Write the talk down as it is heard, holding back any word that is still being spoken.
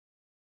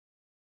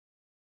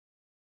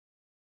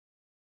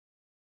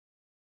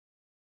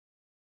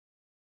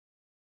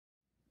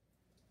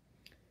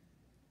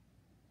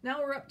Now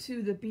we're up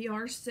to the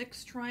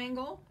BR6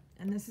 triangle,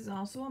 and this is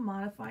also a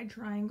modified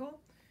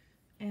triangle.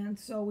 And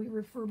so we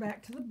refer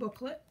back to the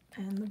booklet,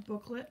 and the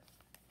booklet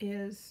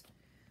is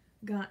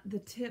got, the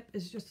tip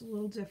is just a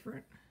little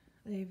different.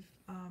 They've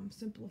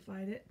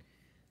simplified it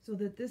so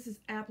that this is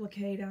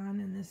appliqued on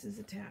and this is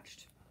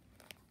attached.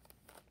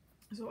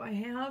 So I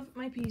have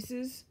my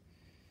pieces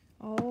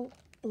all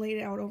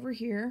laid out over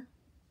here,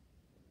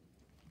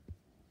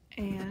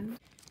 and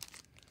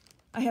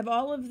I have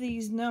all of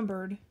these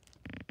numbered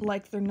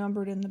like they're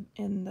numbered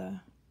in the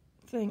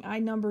thing. I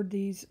numbered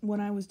these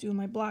when I was doing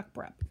my block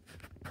prep.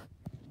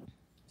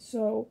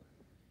 So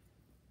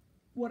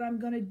what I'm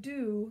going to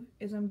do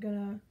is I'm going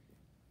to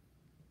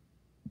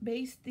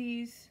baste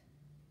these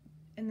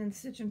and then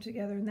stitch them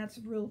together, and that's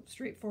real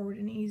straightforward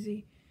and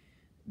easy.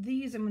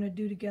 These I'm going to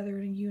do together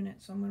in a unit,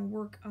 so I'm going to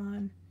work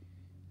on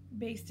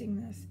basting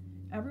this.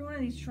 Every one of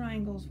these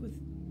triangles, with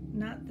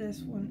not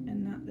this one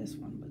and not this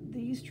one, but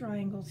these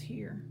triangles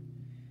here,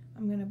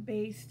 I'm going to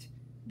baste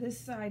this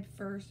side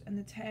first, and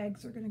the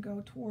tags are going to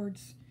go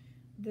towards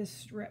this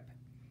strip.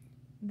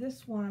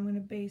 This one I'm going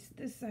to baste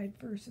this side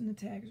first, and the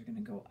tags are going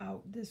to go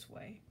out this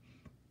way.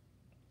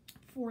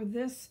 For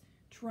this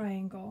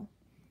triangle,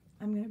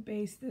 I'm going to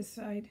baste this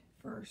side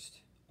first,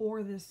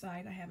 or this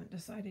side, I haven't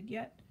decided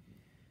yet.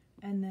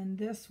 And then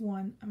this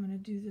one, I'm going to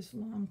do this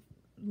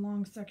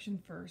long section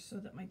first so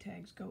that my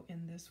tags go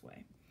in this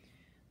way.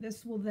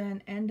 This will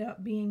then end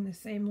up being the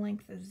same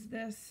length as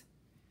this,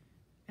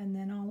 and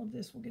then all of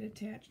this will get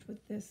attached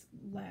with this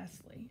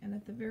lastly. And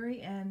at the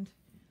very end,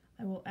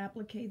 I will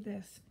applique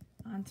this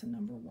onto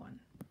number 1.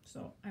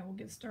 So I will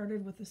get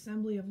started with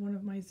assembly of one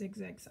of my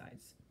zigzag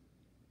sides.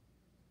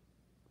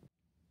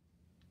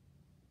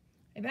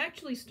 I've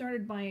actually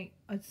started by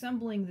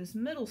assembling this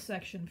middle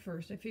section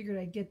first. I figured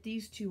I'd get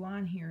these two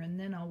on here, and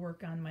then I'll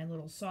work on my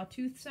little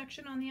sawtooth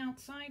section on the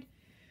outside.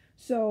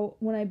 So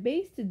when I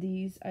basted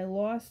these, I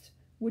lost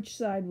which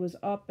side was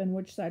up and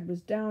which side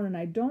was down, and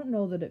I don't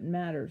know that it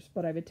matters,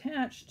 but I've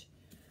attached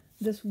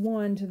this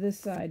one to this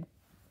side.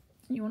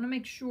 You want to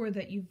make sure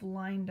that you've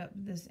lined up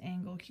this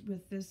angle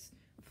with this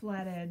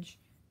flat edge,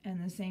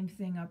 and the same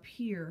thing up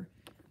here.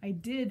 I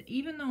did,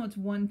 even though it's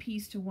one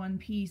piece to one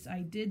piece,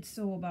 I did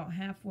sew about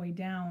halfway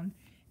down,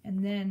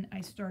 and then I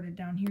started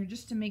down here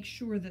just to make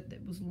sure that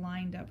it was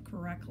lined up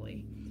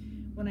correctly.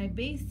 When I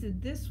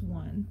basted this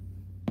one,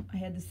 I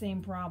had the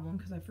same problem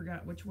because I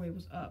forgot which way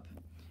was up.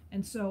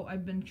 And so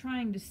I've been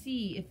trying to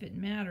see if it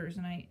matters,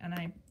 and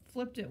I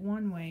flipped it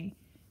one way,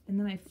 and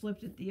then I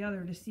flipped it the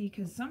other to see,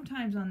 because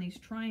sometimes on these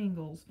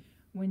triangles,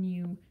 when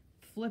you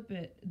flip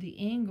it, the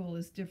angle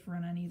is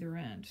different on either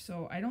end.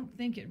 So I don't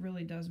think it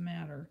really does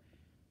matter.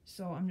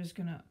 So I'm just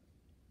gonna,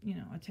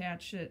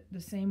 attach it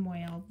the same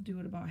way. I'll do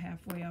it about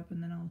halfway up,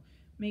 and then I'll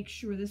make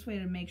sure this way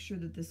to make sure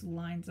that this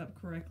lines up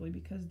correctly,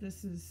 because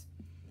this is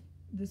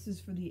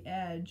for the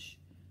edge,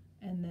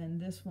 and then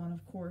this one,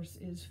 of course,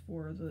 is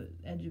for the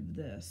edge of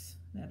this.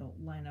 That'll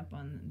line up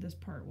on, this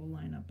part will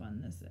line up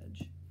on this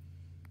edge.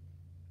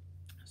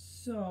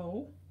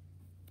 So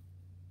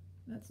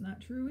that's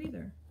not true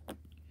either.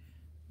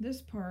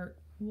 This part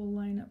will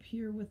line up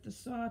here with the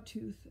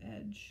sawtooth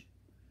edge.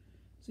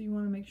 So you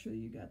want to make sure that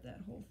you got that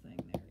whole thing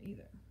there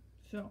either.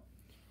 So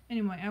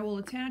anyway, I will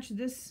attach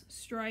this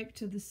stripe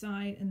to the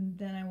side, and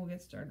then I will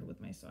get started with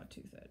my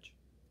sawtooth edge.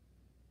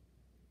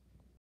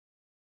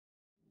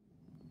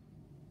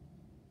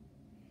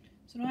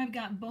 So now I've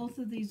got both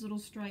of these little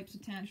stripes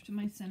attached to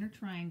my center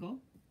triangle.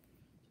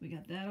 So we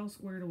got that all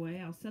squared away.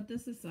 I'll set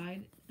this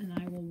aside, and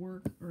I will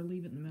work, or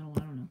leave it in the middle,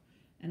 I don't know.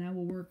 And I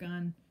will work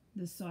on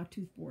this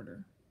sawtooth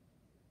border.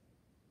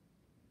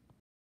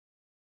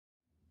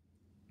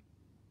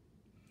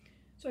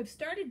 So I've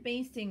started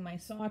basting my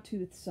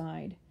sawtooth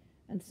side,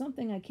 and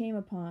something I came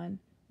upon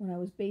when I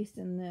was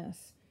basting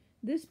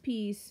this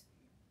piece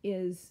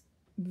is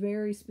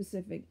very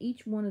specific.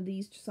 Each one of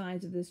these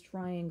sides of this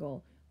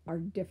triangle are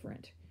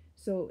different.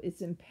 So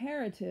it's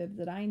imperative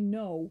that I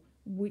know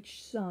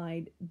which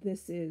side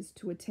this is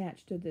to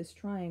attach to this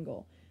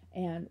triangle.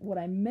 And what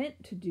I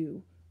meant to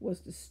do was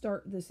to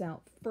start this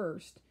out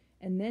first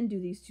and then do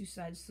these two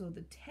sides so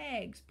the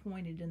tags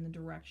pointed in the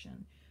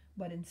direction.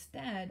 But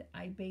instead,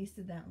 I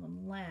basted that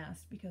one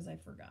last because I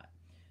forgot.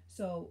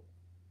 So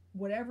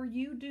whatever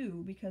you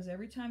do, because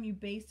every time you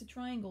baste a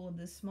triangle of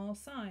this small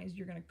size,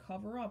 you're going to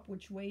cover up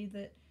which way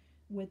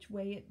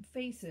it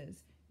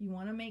faces. You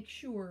want to make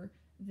sure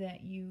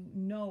that you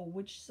know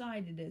which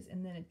side it is,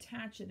 and then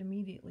attach it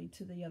immediately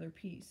to the other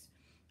piece.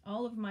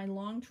 All of my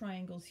long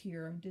triangles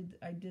here,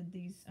 I did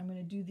these. I'm going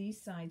to do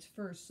these sides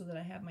first so that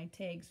I have my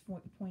tags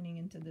pointing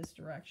into this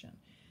direction.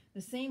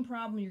 The same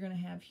problem you're going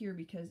to have here,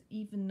 because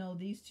even though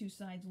these two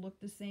sides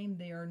look the same,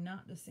 they are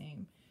not the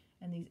same,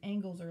 and these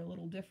angles are a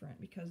little different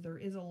because there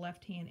is a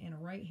left hand and a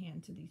right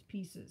hand to these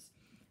pieces.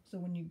 So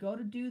when you go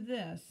to do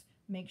this,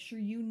 make sure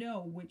you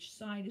know which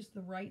side is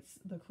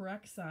the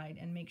correct side,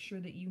 and make sure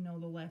that you know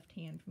the left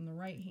hand from the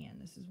right hand.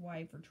 This is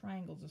why for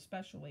triangles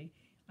especially,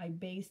 I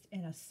baste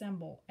and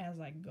assemble as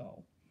I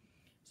go.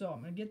 So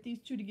I'm going to get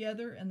these two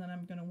together, and then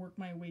I'm going to work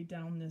my way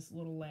down this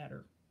little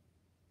ladder.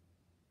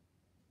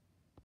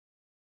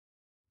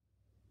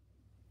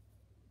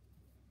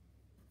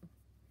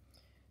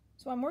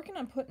 So I'm working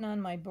on putting on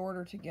my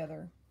border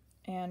together,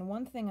 and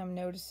one thing I'm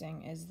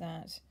noticing is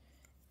that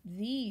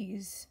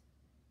these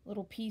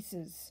little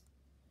pieces,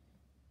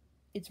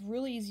 it's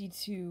really easy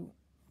to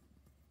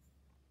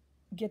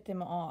get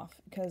them off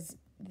because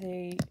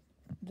the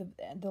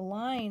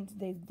lines,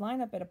 they line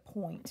up at a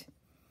point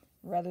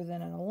rather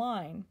than in a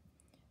line.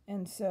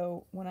 And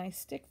so when I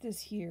stick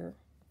this here,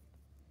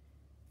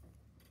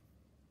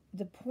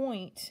 the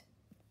point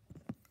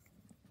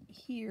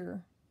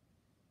here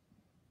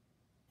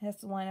has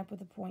to line up with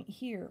the point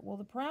here. Well,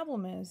 the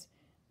problem is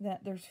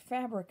that there's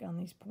fabric on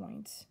these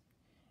points,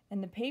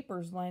 and the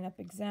papers line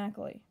up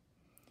exactly.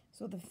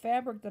 So the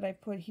fabric that I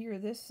put here,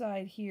 this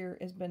side here,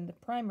 has been the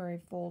primary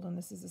fold, and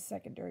this is a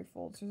secondary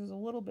fold. So there's a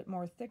little bit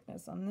more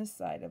thickness on this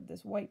side of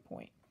this white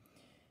point.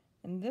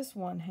 And this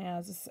one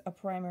has a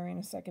primary and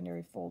a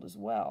secondary fold as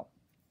well.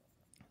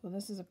 So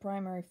this is a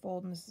primary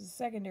fold, and this is a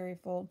secondary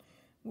fold,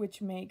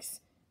 which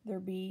makes there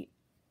be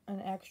an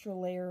extra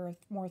layer of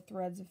more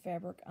threads of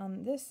fabric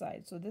on this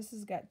side. So this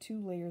has got 2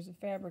 layers of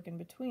fabric in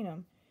between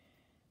them.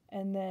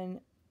 And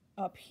then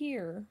up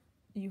here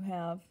you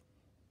have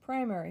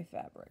primary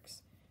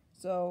fabrics.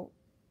 So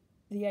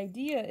the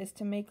idea is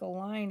to make a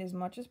line as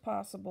much as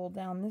possible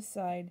down this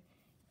side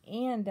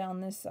and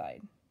down this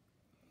side.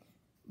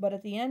 But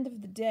at the end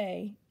of the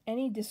day,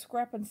 any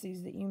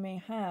discrepancies that you may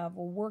have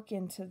will work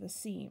into the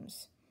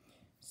seams.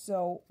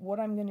 So what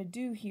I'm going to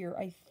do here,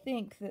 I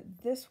think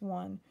that this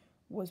one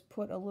was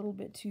put a little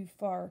bit too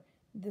far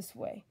this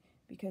way,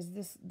 because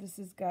this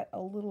has got a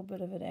little bit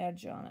of an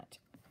edge on it,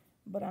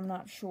 but I'm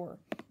not sure.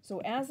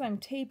 So as I'm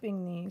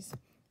taping these,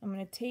 I'm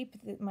going to tape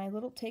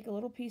take a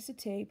little piece of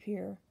tape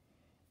here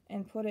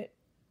and put it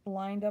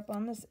lined up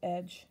on this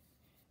edge,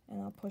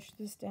 and I'll push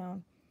this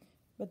down.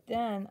 But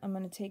then I'm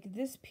going to take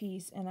this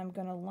piece and I'm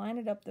going to line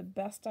it up the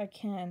best I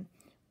can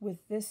with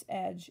this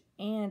edge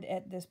and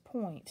at this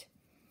point.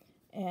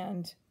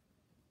 And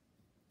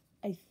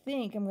I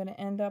think I'm going to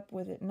end up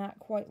with it not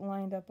quite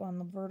lined up on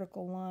the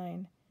vertical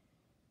line.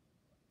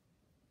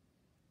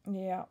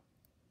 Yeah.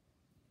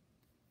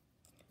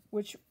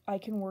 Which I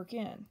can work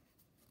in.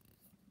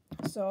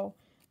 So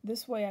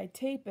this way I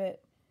tape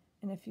it,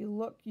 and if you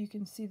look, you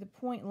can see the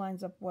point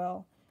lines up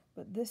well,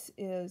 but this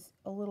is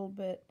a little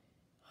bit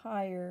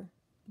higher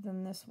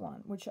than this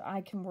one, which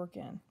I can work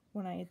in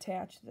when I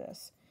attach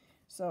this.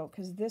 So,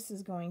 because this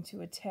is going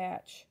to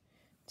attach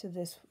to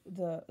this,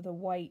 the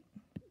white,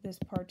 this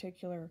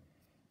particular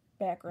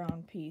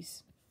background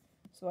piece.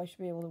 So I should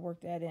be able to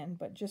work that in,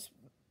 but just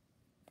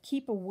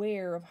keep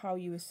aware of how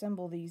you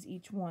assemble these,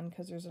 each one,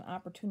 because there's an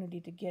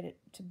opportunity to get it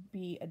to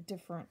be a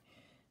different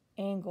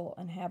angle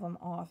and have them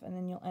off, and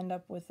then you'll end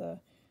up with a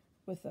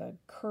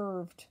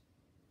curved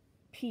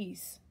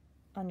piece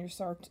on your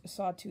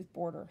sawtooth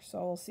border.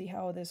 So we'll see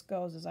how this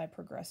goes as I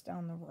progress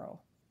down the row.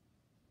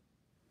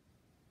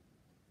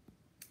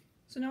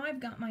 So now I've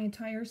got my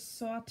entire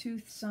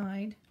sawtooth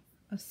side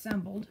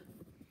assembled,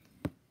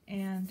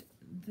 and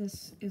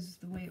this is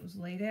the way it was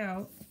laid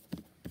out.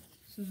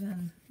 So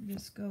then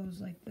this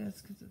goes like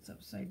this because it's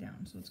upside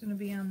down. So it's going to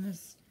be on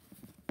this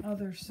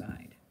other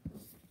side.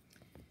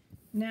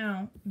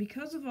 Now,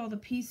 because of all the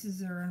pieces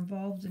that are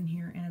involved in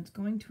here, and it's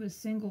going to a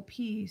single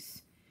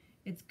piece,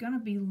 it's going to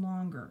be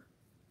longer.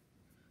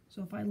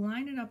 So if I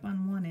line it up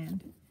on one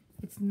end,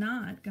 it's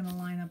not going to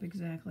line up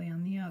exactly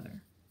on the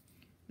other.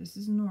 This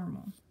is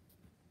normal.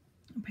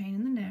 A pain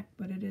in the neck,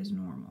 but it is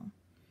normal.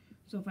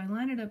 So if I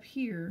line it up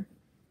here,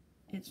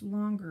 it's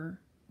longer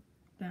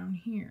down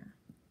here.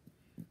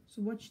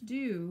 So what you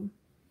do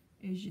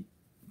is you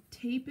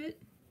tape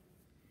it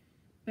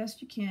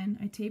best you can.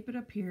 I tape it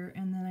up here,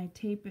 and then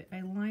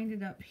I line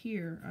it up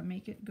here. I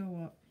make it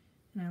go up,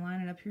 and I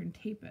line it up here and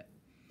tape it.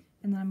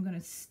 And then I'm going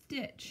to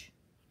stitch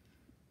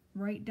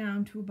right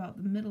down to about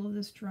the middle of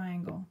this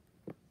triangle.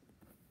 I'm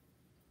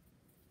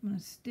going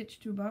to stitch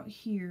to about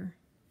here,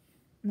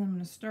 and then I'm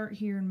going to start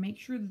here and make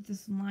sure that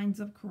this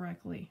lines up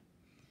correctly.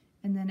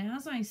 And then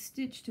as I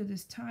stitch to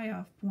this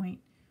tie-off point,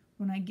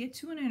 when I get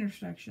to an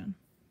intersection,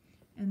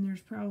 and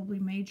there's probably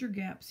major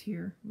gaps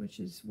here, which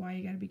is why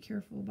you got to be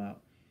careful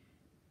about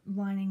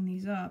lining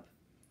these up,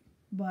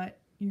 but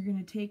you're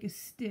going to take a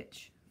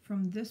stitch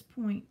from this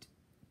point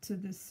to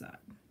this side.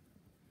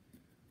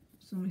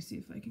 So let me see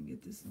if I can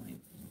get this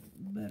line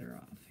better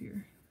off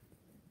here.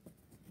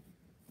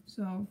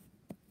 So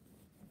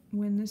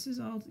when this is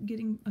all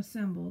getting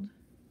assembled,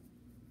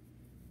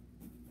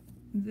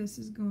 this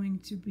is going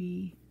to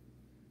be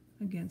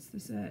against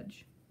this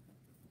edge.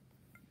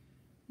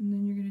 And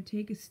then you're going to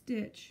take a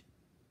stitch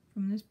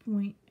from this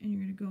point, and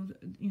you're going to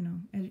go, you know,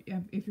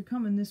 if you're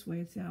coming this way,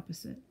 it's the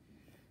opposite.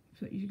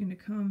 So you're going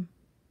to come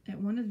at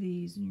one of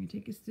these, and you're going to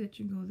take a stitch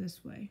and go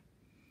this way.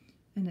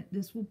 And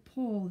this will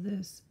pull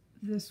this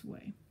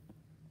way.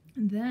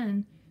 And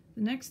then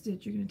the next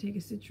stitch, you're going to take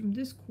a stitch from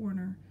this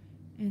corner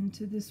and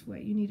to this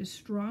way. You need a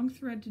strong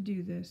thread to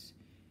do this,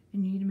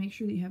 and you need to make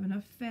sure that you have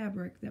enough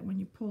fabric that when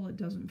you pull, it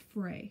doesn't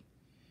fray.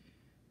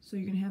 So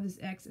you're going to have this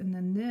X, and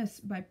then this,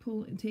 by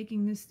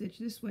taking this stitch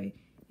this way,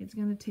 it's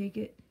going to take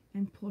it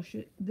and push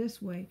it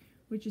this way,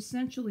 which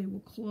essentially will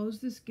close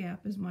this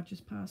gap as much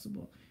as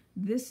possible.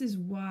 This is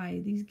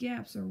why, these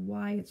gaps are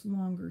why it's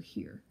longer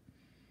here.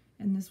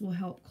 And this will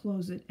help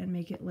close it and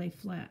make it lay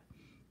flatter,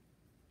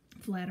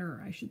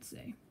 I should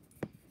say.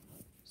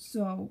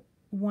 So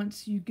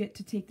once you get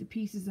to take the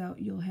pieces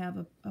out, you'll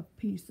have a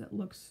piece that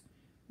looks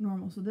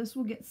normal. So this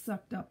will get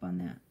sucked up on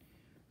that.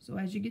 So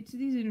as you get to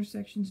these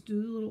intersections,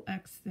 do the little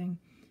X thing.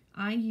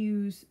 I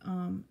use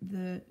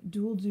the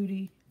dual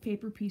duty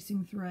paper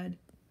piecing thread.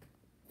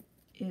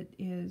 It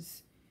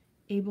is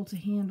able to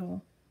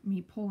handle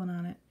me pulling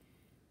on it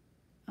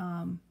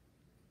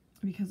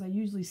because I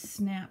usually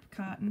snap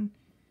cotton.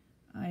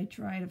 I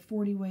tried a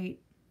 40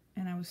 weight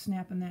and I was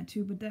snapping that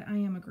too, but that I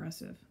am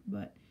aggressive.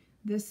 But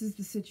this is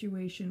the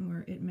situation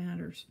where it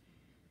matters.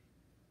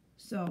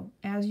 So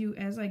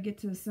as I get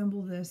to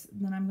assemble this,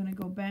 then I'm going to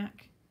go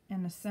back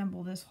and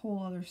assemble this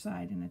whole other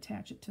side and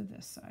attach it to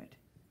this side.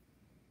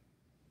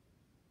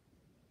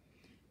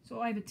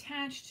 So I've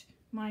attached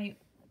my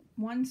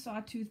one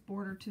sawtooth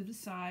border to the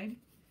side,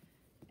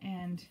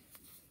 and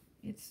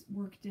it's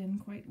worked in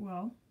quite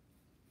well.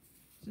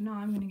 So now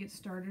I'm going to get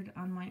started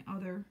on my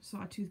other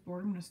sawtooth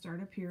border. I'm going to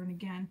start up here, and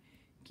again,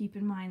 keep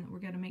in mind that we're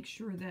going to make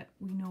sure that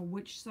we know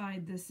which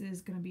side this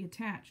is going to be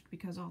attached,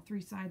 because all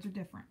three sides are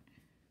different.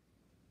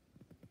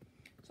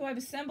 So I've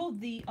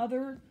assembled the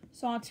other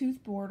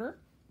sawtooth border,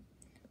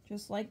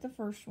 just like the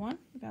first one.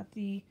 I've got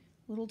the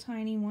little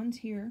tiny ones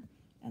here,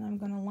 and I'm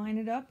going to line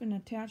it up and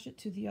attach it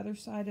to the other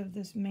side of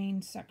this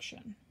main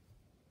section.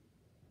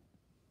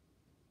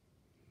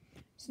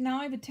 So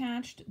now I've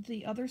attached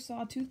the other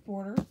sawtooth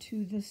border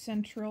to the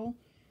central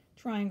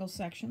triangle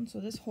section, so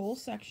this whole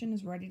section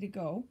is ready to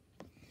go.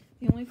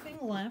 The only thing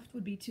left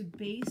would be to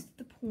baste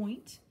the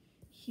point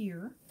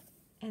here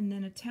and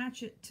then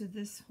attach it to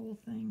this whole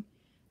thing.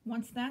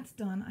 Once that's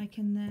done, I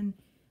can then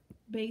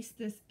baste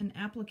this and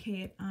applique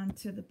it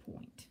onto the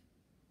point.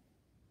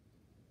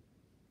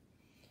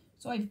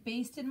 So I've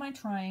basted my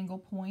triangle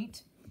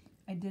point.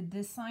 I did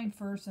this side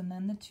first and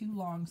then the two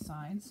long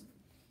sides.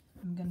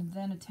 I'm going to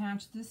then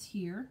attach this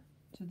here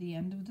to the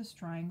end of this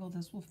triangle.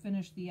 This will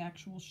finish the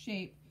actual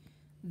shape.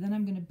 Then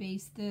I'm going to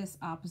baste this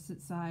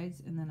opposite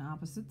sides and then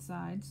opposite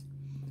sides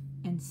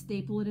and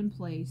staple it in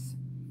place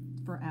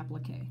for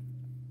applique.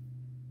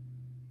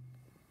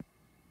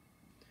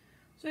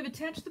 So I've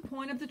attached the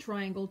point of the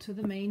triangle to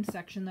the main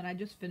section that I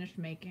just finished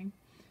making,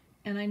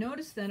 and I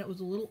noticed that it was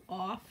a little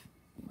off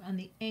on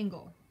the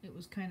angle. It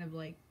was kind of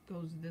like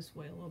goes this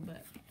way a little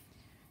bit.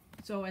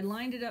 So I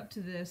lined it up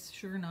to this.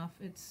 Sure enough,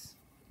 it's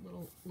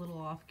a little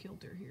off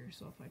kilter here.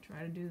 So if I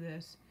try to do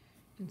this,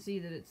 you can see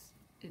that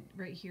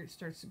right here it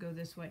starts to go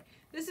this way.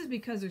 This is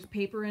because there's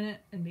paper in it,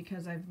 and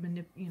because I've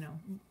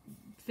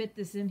fit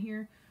this in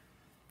here.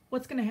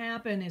 What's going to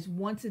happen is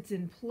once it's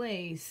in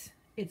place,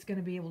 it's going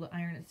to be able to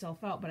iron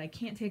itself out, but I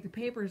can't take the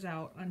papers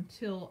out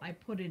until I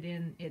put it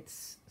in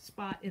its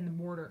spot in the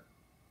border.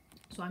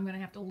 So I'm going to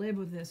have to live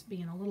with this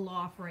being a little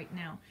off right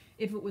now.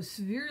 If it was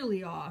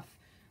severely off,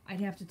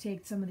 I'd have to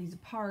take some of these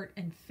apart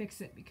and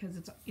fix it, because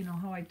it's,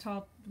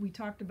 how we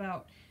talked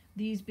about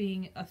these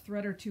being a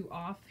thread or two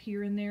off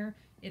here and there.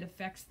 It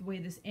affects the way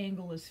this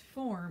angle is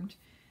formed.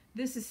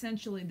 This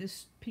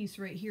piece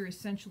right here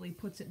essentially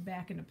puts it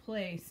back into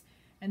place,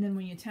 and then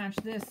when you attach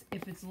this,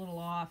 if it's a little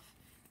off,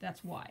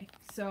 that's why.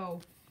 So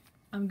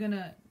I'm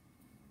gonna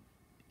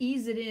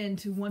ease it in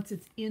to once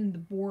it's in the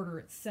border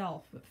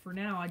itself, but for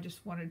now I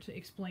just wanted to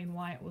explain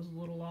why it was a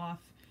little off,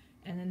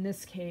 and in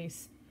this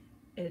case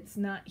it's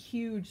not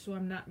huge, so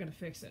I'm not gonna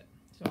fix it.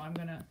 So I'm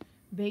gonna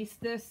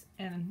baste this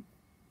and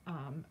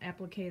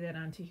applique that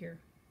onto here.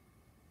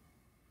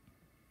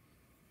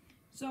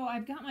 So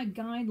I've got my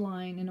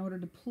guideline in order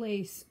to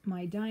place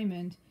my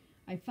diamond.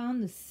 I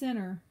found the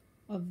center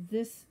of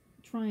this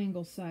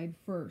triangle side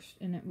first,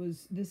 and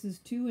this is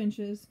 2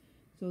 inches,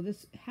 so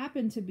this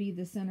happened to be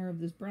the center of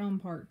this brown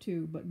part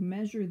too, but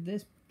measure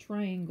this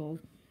triangle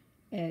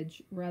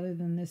edge rather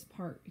than this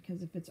part,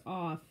 because if it's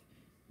off,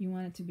 you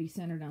want it to be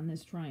centered on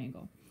this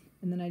triangle.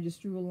 And then I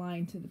just drew a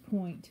line to the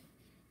point,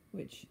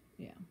 which,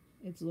 yeah,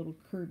 it's a little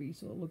curvy,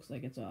 so it looks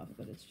like it's off,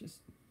 but it's just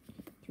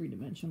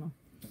 3-dimensional.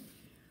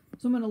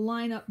 So I'm going to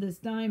line up this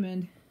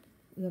diamond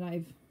that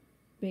I've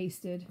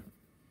basted,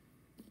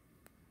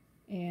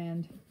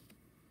 and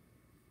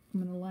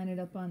I'm going to line it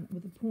up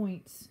with the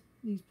points,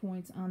 these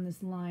points on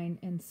this line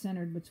and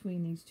centered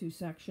between these two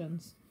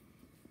sections,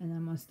 and then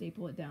I'm going to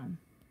staple it down.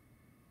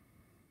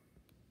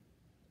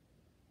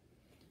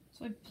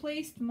 So I've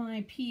placed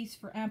my piece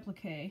for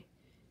applique,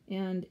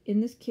 and in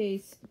this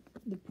case,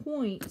 the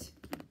point,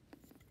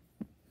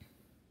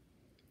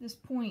 this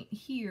point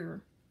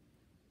here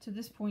to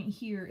this point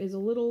here is a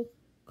little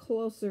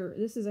closer.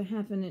 This is a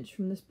 1/2 inch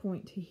from this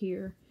point to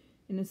here,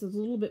 and this is a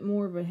little bit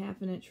more of a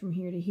 1/2 inch from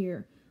here to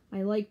here.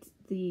 I liked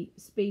the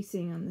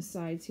spacing on the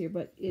sides here,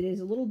 but it is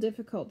a little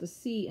difficult to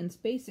see and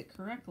space it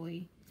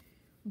correctly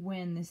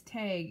when this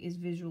tag is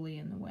visually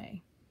in the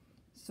way.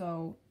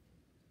 So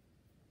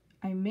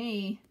I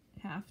may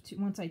have to,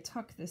 once I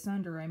tuck this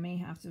under, I may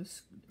have to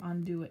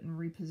undo it and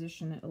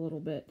reposition it a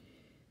little bit.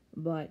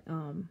 but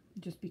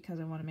just because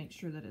I want to make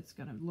sure that it's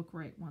going to look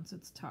right once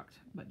it's tucked.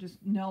 But just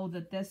know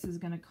that this is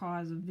going to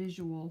cause a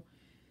visual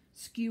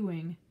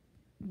skewing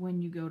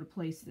when you go to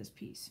place this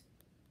piece.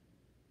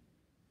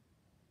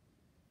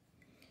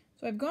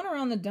 So I've gone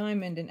around the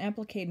diamond and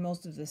appliqued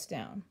most of this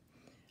down.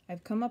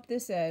 I've come up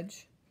this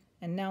edge,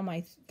 and now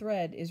my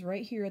thread is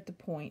right here at the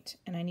point,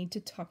 and I need to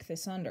tuck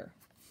this under.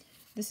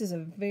 This is a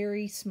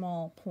very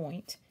small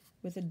point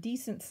with a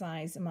decent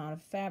size amount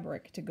of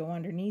fabric to go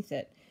underneath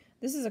it.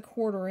 This is a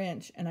 1/4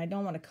 inch, and I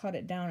don't want to cut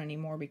it down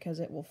anymore because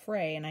it will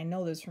fray, and I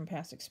know this from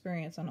past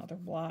experience on other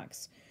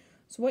blocks.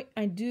 So what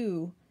I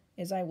do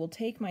is I will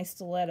take my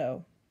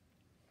stiletto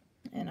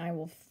and I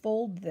will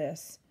fold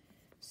this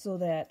so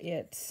that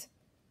it's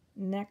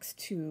next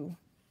to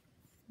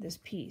this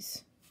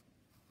piece.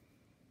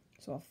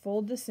 So I'll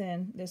fold this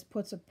in. This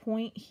puts a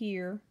point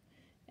here,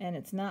 and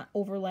it's not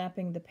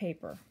overlapping the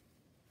paper.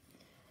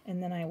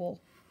 And then I will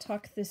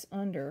tuck this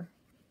under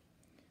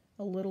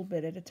a little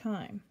bit at a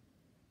time.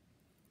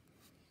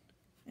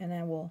 And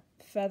I will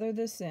feather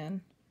this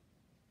in.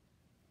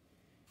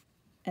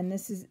 And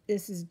this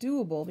is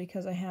doable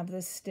because I have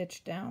this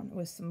stitched down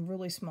with some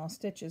really small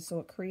stitches, so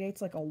it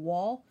creates like a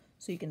wall,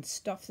 so you can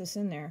stuff this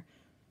in there,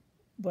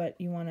 but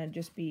you want to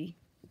just be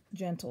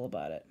gentle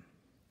about it.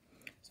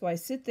 So I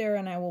sit there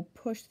and I will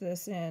push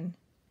this in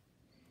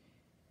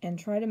and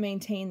try to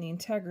maintain the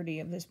integrity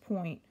of this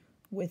point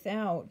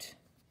without,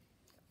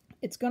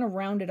 it's going to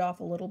round it off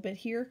a little bit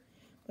here,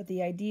 but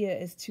the idea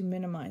is to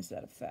minimize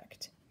that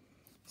effect.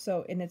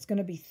 So, and it's going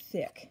to be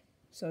thick,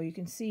 so you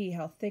can see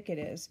how thick it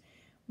is,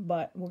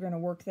 but we're going to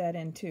work that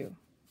in too.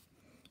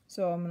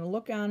 So I'm going to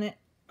look on it,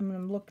 I'm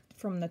going to look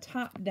from the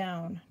top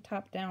down.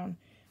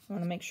 I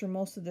want to make sure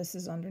most of this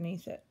is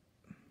underneath it.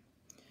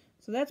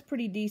 So that's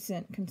pretty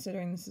decent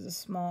considering this is a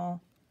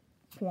small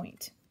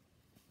point.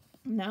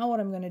 Now what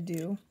I'm going to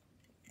do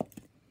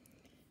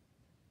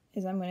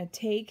is I'm going to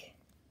take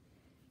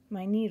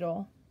my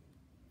needle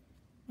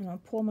and I'll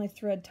pull my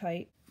thread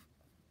tight.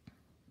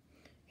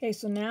 Okay,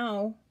 so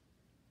now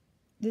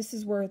this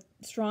is where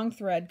strong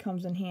thread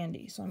comes in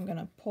handy. So I'm going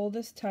to pull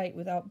this tight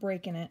without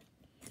breaking it.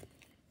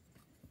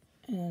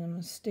 And I'm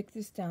going to stick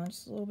this down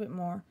just a little bit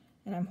more.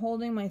 And I'm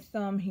holding my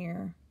thumb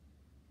here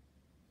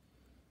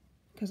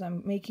because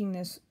I'm making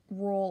this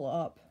roll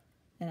up.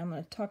 And I'm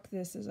going to tuck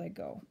this as I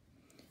go.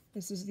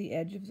 This is the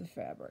edge of the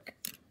fabric.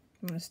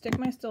 I'm going to stick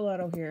my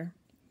stiletto here.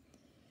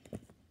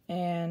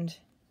 And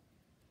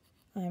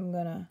I'm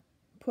going to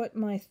put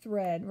my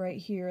thread right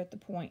here at the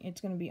point. It's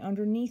going to be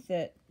underneath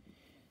it.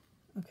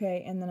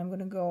 Okay, and then I'm going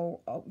to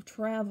go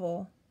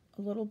travel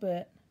a little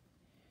bit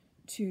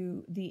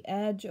to the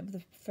edge of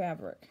the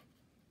fabric.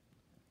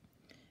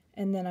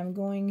 And then I'm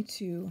going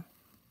to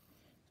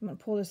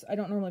pull this. I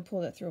don't normally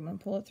pull that through. I'm going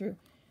to pull it through.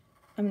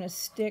 I'm going to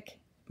stick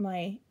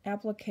my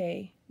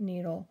applique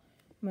needle.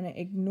 I'm going to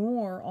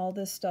ignore all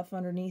this stuff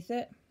underneath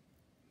it.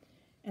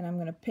 And I'm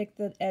going to pick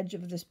the edge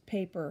of this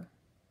paper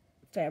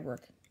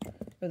fabric,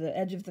 or the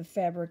edge of the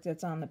fabric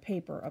that's on the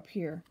paper up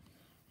here.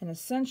 And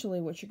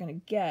essentially what you're going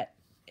to get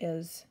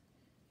is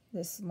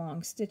this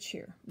long stitch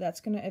here. That's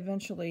going to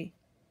eventually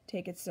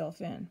take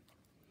itself in.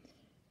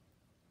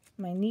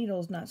 My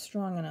needle's not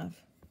strong enough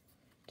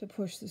to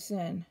push this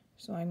in,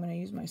 so I'm going to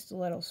use my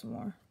stiletto some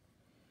more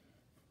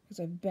because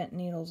I've bent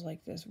needles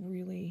like this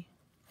really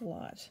a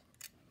lot.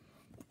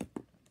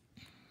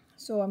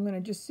 So I'm going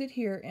to just sit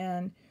here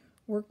and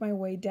work my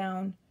way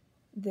down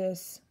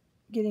this,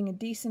 getting a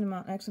decent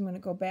amount. Actually, I'm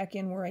going to go back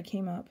in where I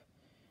came up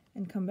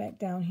and come back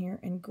down here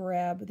and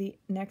grab the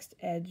next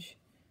edge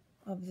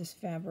of this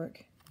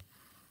fabric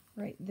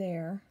right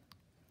there.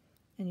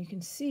 And you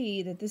can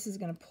see that this is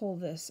going to pull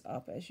this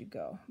up as you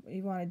go.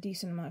 You want a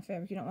decent amount of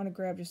fabric. You don't want to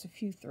grab just a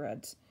few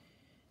threads.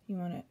 You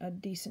want a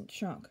decent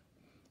chunk.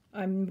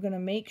 I'm going to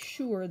make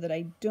sure that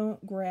I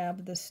don't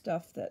grab the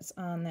stuff that's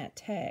on that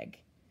tag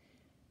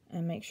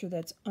and make sure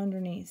that's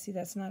underneath. See,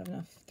 that's not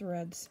enough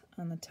threads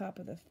on the top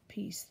of the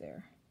piece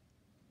there.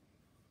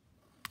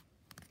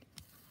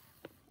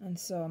 And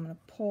so I'm going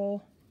to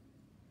pull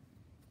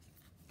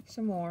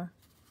some more.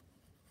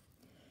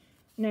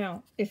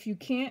 Now, if you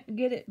can't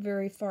get it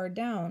very far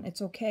down,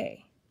 it's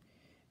okay.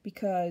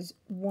 Because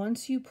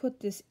once you put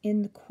this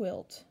in the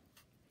quilt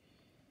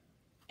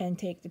and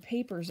take the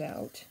papers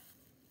out,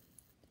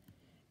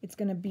 it's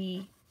going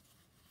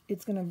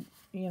to,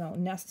 you know,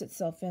 nest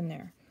itself in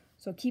there.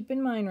 So keep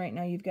in mind right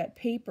now you've got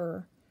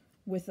paper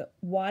with a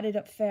wadded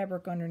up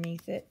fabric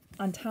underneath it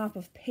on top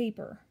of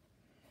paper.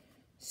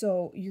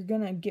 So you're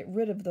going to get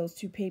rid of those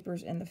two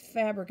papers and the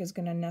fabric is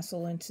going to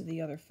nestle into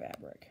the other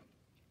fabric.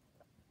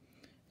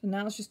 So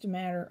now it's just a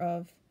matter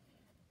of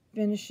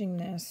finishing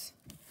this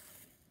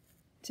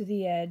to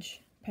the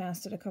edge,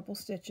 past it a couple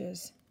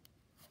stitches,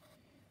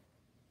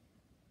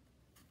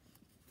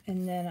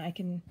 and then I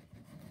can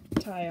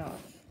tie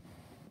off.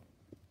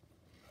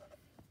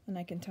 And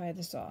I can tie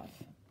this off.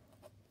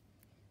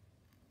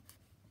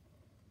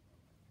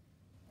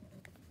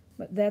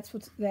 But that's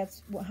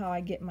how I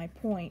get my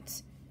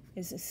points,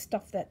 is to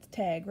stuff that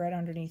tag right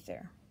underneath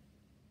there.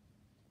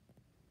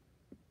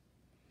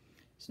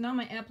 So now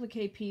my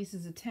applique piece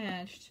is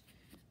attached.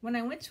 When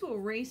I went to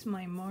erase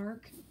my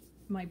mark,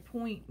 my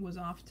point was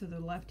off to the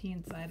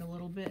left-hand side a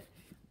little bit.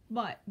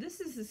 But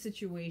this is a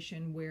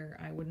situation where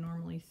I would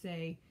normally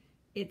say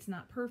it's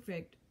not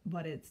perfect,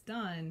 but it's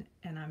done,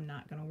 and I'm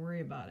not going to worry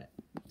about it.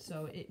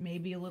 So it may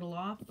be a little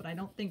off, but I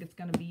don't think it's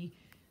going to be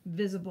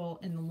visible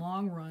in the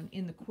long run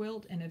in the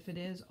quilt, and if it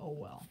is, oh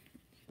well.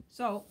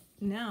 So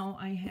now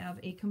I have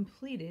a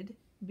completed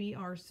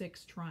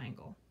BR6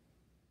 triangle.